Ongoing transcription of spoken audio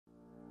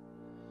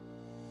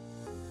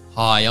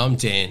Hi, I'm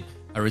Dan,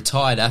 a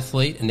retired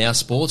athlete and now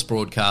sports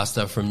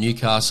broadcaster from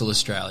Newcastle,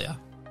 Australia.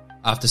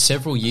 After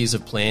several years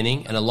of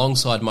planning and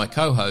alongside my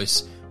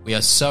co-hosts, we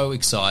are so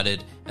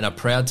excited and are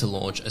proud to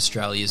launch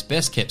Australia's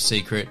best kept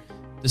secret,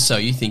 the So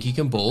You Think You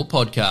Can Ball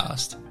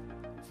podcast.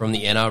 From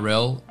the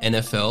NRL,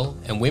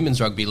 NFL and Women's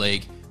Rugby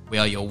League, we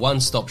are your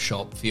one-stop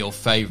shop for your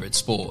favourite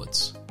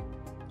sports.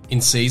 In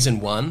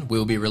Season 1,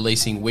 we'll be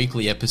releasing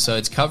weekly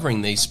episodes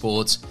covering these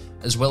sports,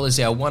 as well as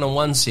our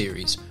one-on-one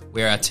series,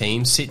 where our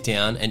teams sit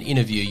down and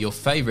interview your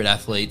favourite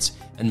athletes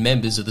and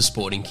members of the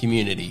sporting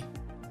community.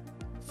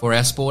 For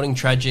our sporting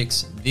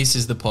tragics, this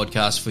is the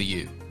podcast for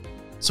you.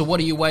 So what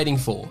are you waiting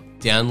for?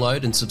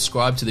 Download and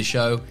subscribe to the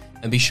show,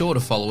 and be sure to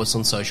follow us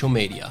on social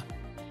media.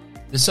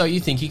 The So You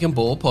Think You Can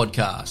Ball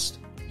podcast,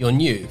 your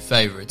new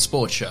favourite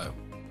sports show.